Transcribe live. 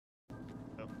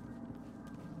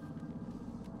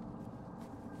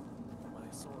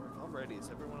I'm ready. Is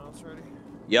everyone else ready?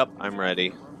 Yep, I'm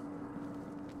ready.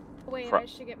 Wait, I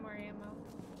should get more ammo.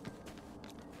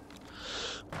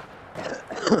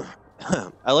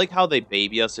 I like how they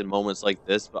baby us in moments like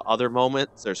this, but other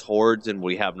moments there's hordes and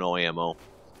we have no ammo.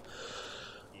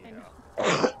 Yeah.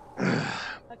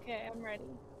 Okay, I'm ready.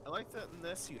 I like that in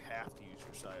this you have to use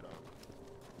your sidearm.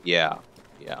 Yeah,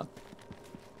 yeah.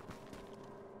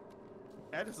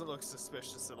 That doesn't look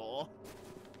suspicious at all.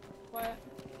 What?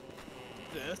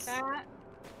 This? That?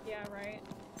 Yeah, right.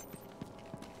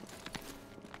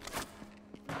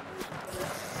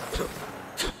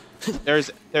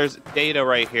 There's data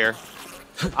right here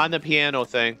on the piano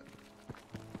thing.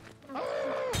 Who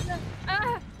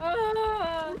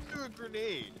threw a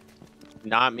grenade?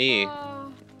 Not me.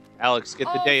 Alex, get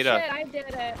the data. Shit, I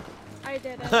did it. I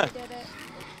did it.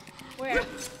 Where?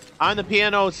 On the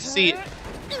piano seat.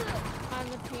 On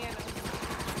the piano.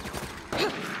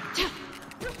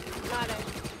 Got it.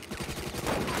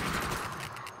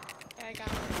 Yeah, I got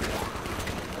it.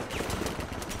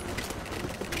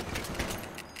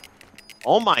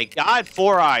 Oh my god,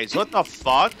 4 eyes. What the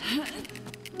fuck?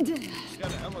 She's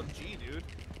got an LMG, dude.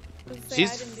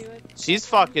 She's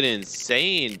fucking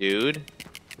insane, dude.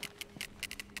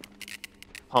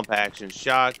 Pump action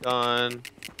shotgun.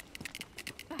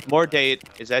 More data.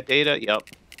 Is that data? Yep.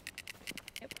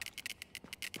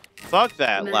 Fuck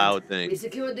that loud thing. We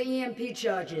secured the EMP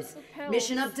charges.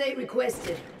 Mission update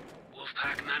requested.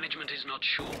 Wolfpack management is not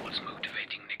sure what's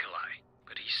motivating Nikolai,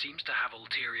 but he seems to have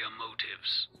ulterior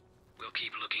motives. We'll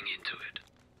keep looking into it.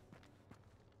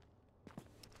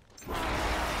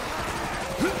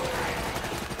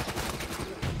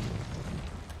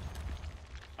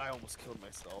 I almost killed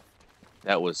myself.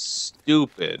 That was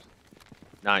stupid.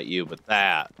 Not you, but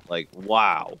that. Like,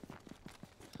 wow.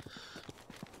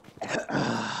 There's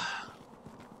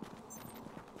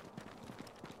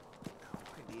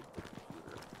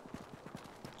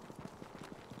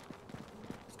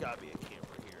gotta be a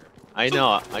camera here. I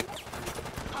know.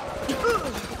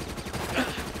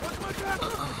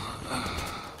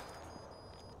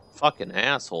 Fucking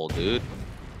asshole, dude.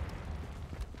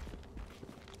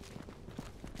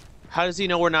 How does he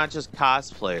know we're not just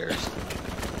cosplayers?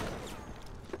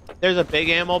 There's a big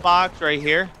ammo box right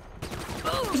here.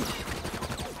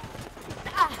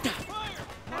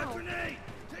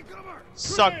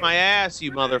 Suck my ass,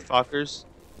 you motherfuckers.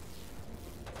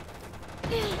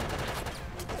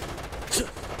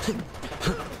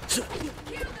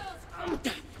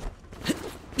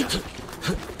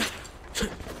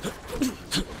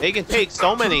 They can take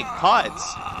so many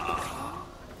cuts.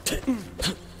 You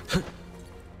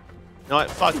know what?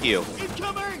 Fuck you.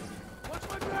 Incoming! Watch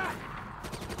my back!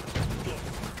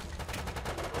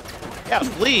 Yeah,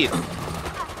 bleed. You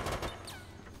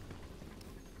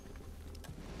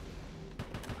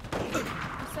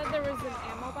said there was an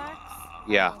ammo box?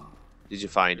 Yeah. Did you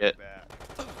find it?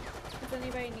 Does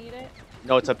anybody need it?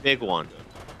 No, it's a big one.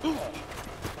 Oh.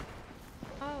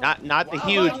 Not the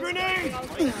huge. Grenade!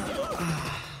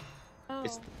 Oh.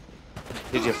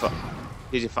 Did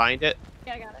you find it?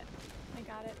 Yeah, I got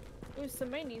it. Ooh,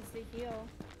 somebody needs to heal.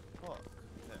 Fuck.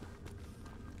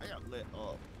 I got lit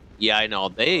up. Yeah, I know.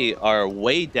 They are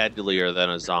way deadlier than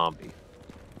a zombie.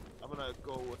 I'm gonna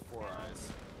go with 4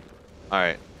 eyes.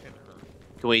 Alright. Hit her.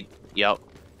 Can we... Yep.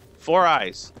 4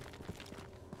 eyes.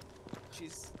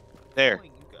 She's There.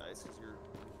 killing you guys 'cause you're...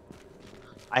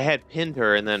 I had pinned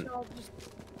her and then... So just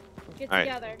get All right.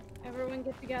 together. Everyone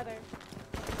get together.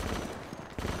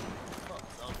 Fuck,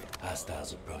 zombie.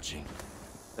 Hostiles approaching.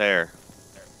 There.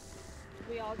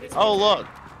 We all get Oh, look.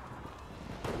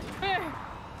 together.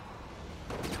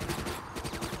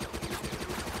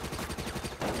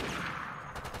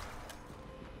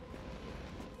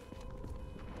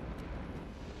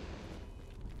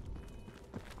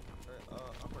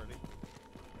 I'm ready.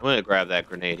 I'm gonna grab that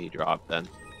grenade he dropped then.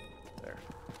 There.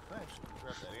 I should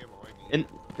grab that ammo I need. And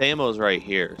the ammo's right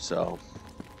here, so...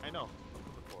 I know. I'm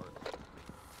looking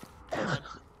for it.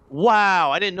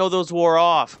 Wow, I didn't know those wore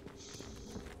off.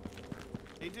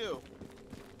 They do.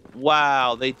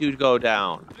 Wow, they do go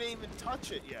down. I didn't even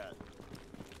touch it yet.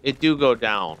 It do go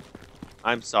down.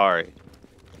 I'm sorry.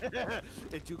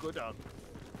 They do go down.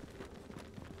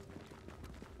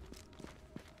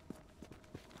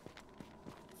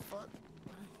 Fuck.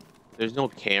 There's no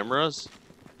cameras?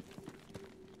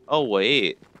 Oh,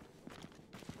 wait.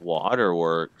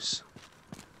 Waterworks.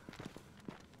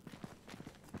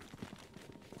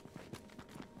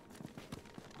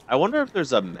 I wonder if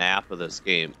there's a map of this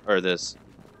game, or this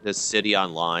city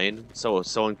online, so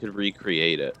someone could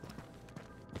recreate it.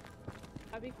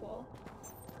 That'd be cool.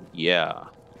 Yeah.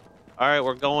 Alright,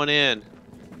 we're going in.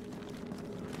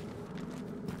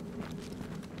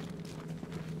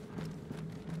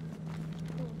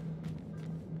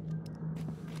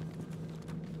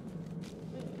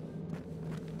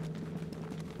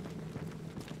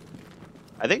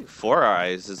 I think Four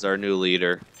Eyes is our new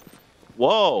leader.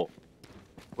 Whoa!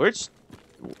 Where'd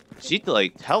she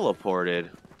like teleported?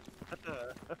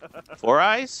 Four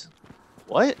Eyes?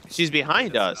 What? She's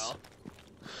behind us.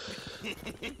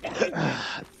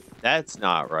 That's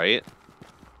not right.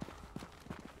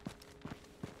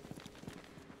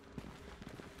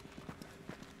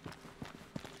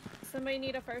 Somebody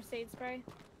need a first aid spray?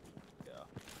 Yeah.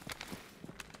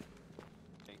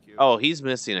 Thank you. Oh, he's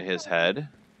missing his head.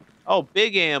 Oh,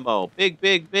 big ammo. Big.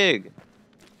 Yay. This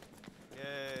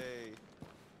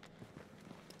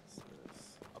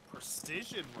is a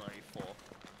precision rifle.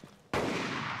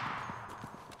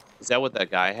 Is that what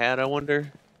that guy had, I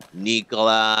wonder?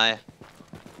 Nikolai. I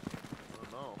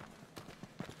don't know.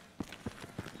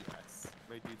 Yes.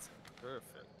 My dude's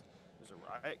perfect. There's a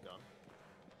riot gun.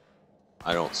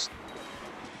 I don't...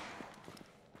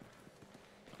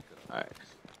 Alright.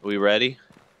 Are we ready?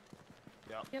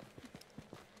 Yeah. Yep.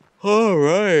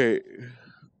 Alright.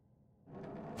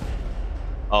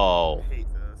 Oh. I hate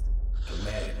this.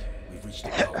 Command, we've reached the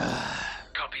power.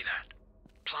 Copy that.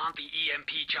 Plant the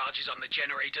EMP charges on the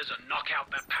generators and knock out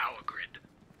that power grid.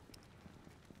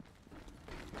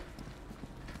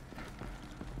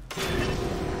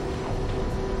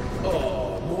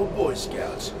 Oh, more Boy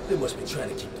Scouts. They must be trying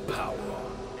to keep the power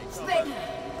on. Stay.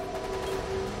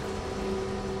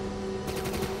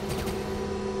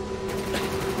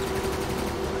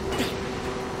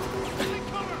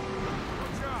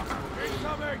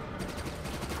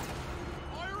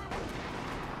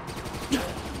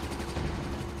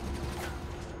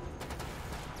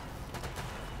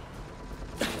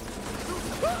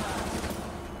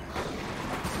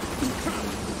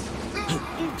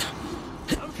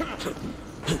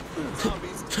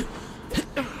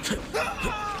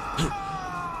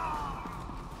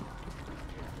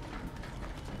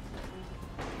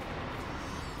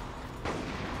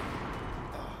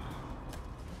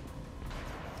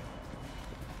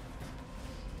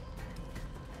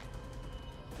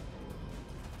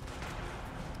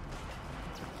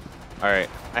 Alright.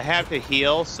 I have to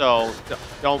heal, so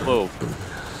don't move.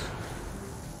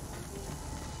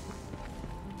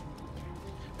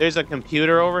 There's a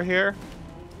computer over here.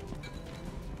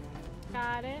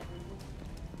 Got it.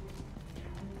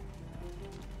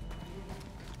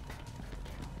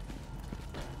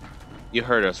 You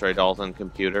heard us, right, Dalton?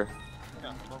 Computer. Yeah,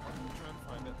 I'm trying to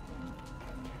find it.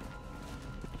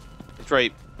 It's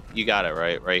right. You got it,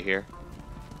 right? Right here.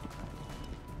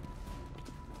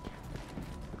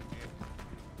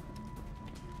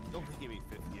 Don't give me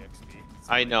 50 XP.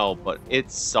 I know, but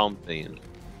it's something.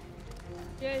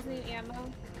 Do you guys need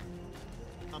ammo?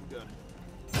 I'm good.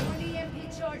 One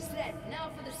EMP charge set. Now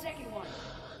for the second one.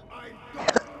 I'm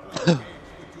done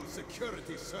with your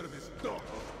security service, dog.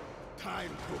 Time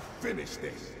to finish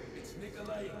this. It's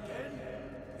Nikolai again?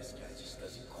 This guy just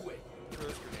doesn't quit.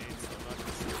 First grenade, so I'm not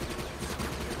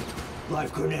gonna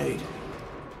Live grenade.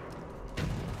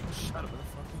 shut him in the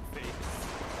fucking face.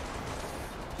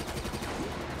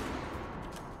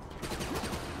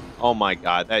 Oh my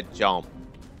god, that jump.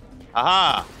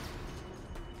 Aha!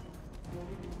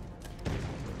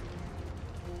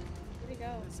 Where'd he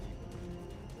go?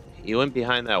 He went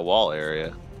behind that wall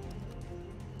area.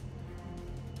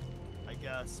 I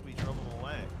guess we drove him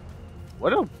away.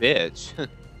 What a bitch.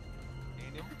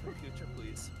 Daniel, future,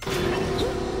 please.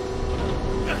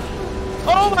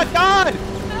 Oh my god!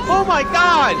 Oh my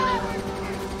god!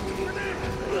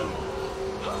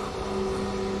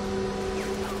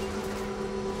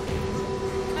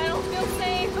 I don't feel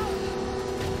safe.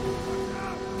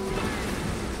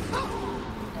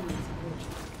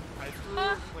 I threw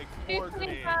Ah, like 4 mutating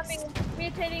grenades. zombies.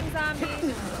 Mutating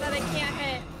zombies that I can't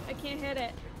hit. I can't hit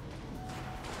it.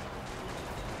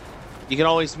 You can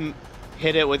always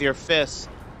hit it with your fist.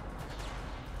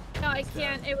 No, I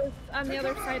can't. It was on the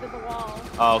other side of the wall.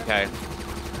 Oh, okay.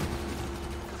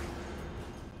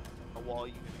 A wall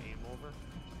you can aim over.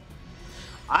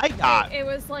 I got It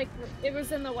was like, it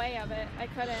was in the way of it. I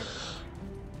couldn't.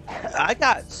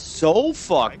 so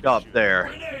fucked up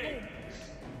there.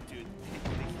 Dude,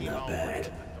 they came Not out bad. right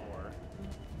at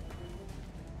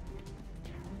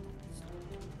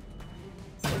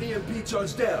the door. One EMP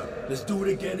charge down. Let's do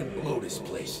it again and blow this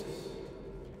place.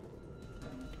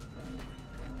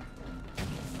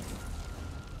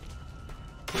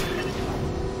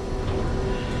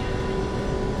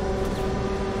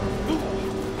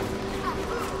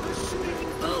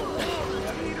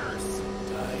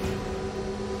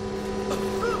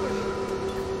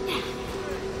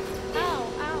 Ow,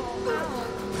 ow, ow.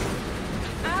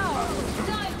 Ow.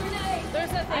 Die grenade.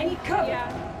 There's a thing. I need cover. Yeah.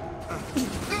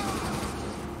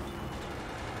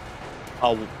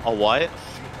 A what? Shoot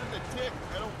in the dick,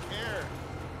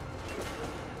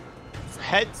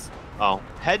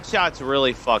 Headshots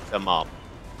really fucked them up.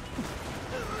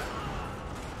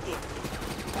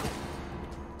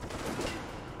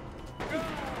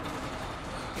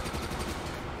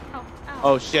 Ow, ow.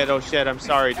 Oh shit, I'm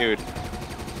sorry, dude.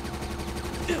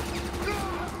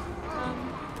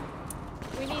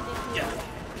 We need to heal.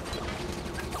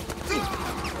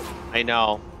 I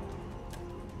know.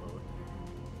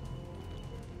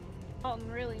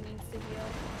 Alton really needs to heal.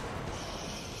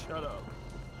 Shut up.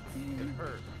 It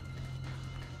hurt.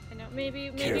 I know. Maybe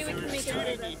we can make it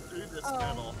through this. Through this Oh.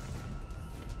 tunnel.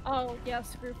 Oh, yeah,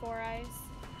 screw Four Eyes.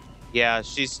 Yeah,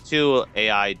 she's too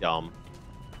AI dumb.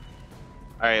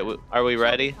 All right, are we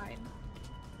ready? Fine.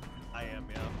 I am,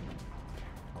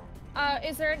 yeah.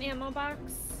 Is there an ammo box?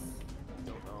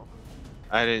 Don't know.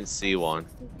 I didn't see one.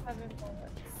 67 bullets.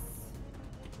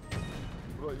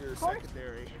 Well, you're course.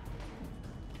 secondary.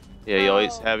 Yeah, you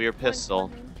always Oh, have your pistol.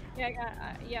 120. Yeah, I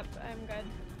got. Yep, I'm good.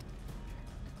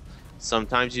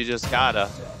 Sometimes you just gotta.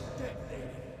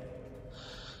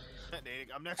 Detonating.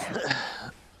 I'm next to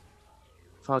you.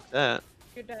 Fuck that.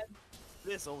 You're dead.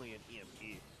 This only an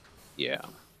EMP. Yeah.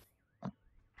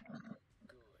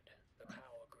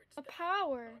 A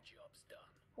power.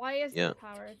 Why is Yeah. there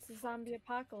power? It's a zombie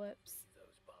apocalypse.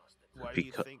 Why do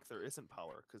you Becau- think there isn't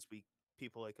power? Because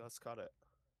people like us got it.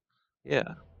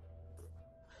 Yeah.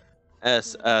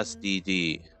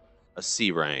 SSDD, a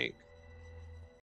C rank.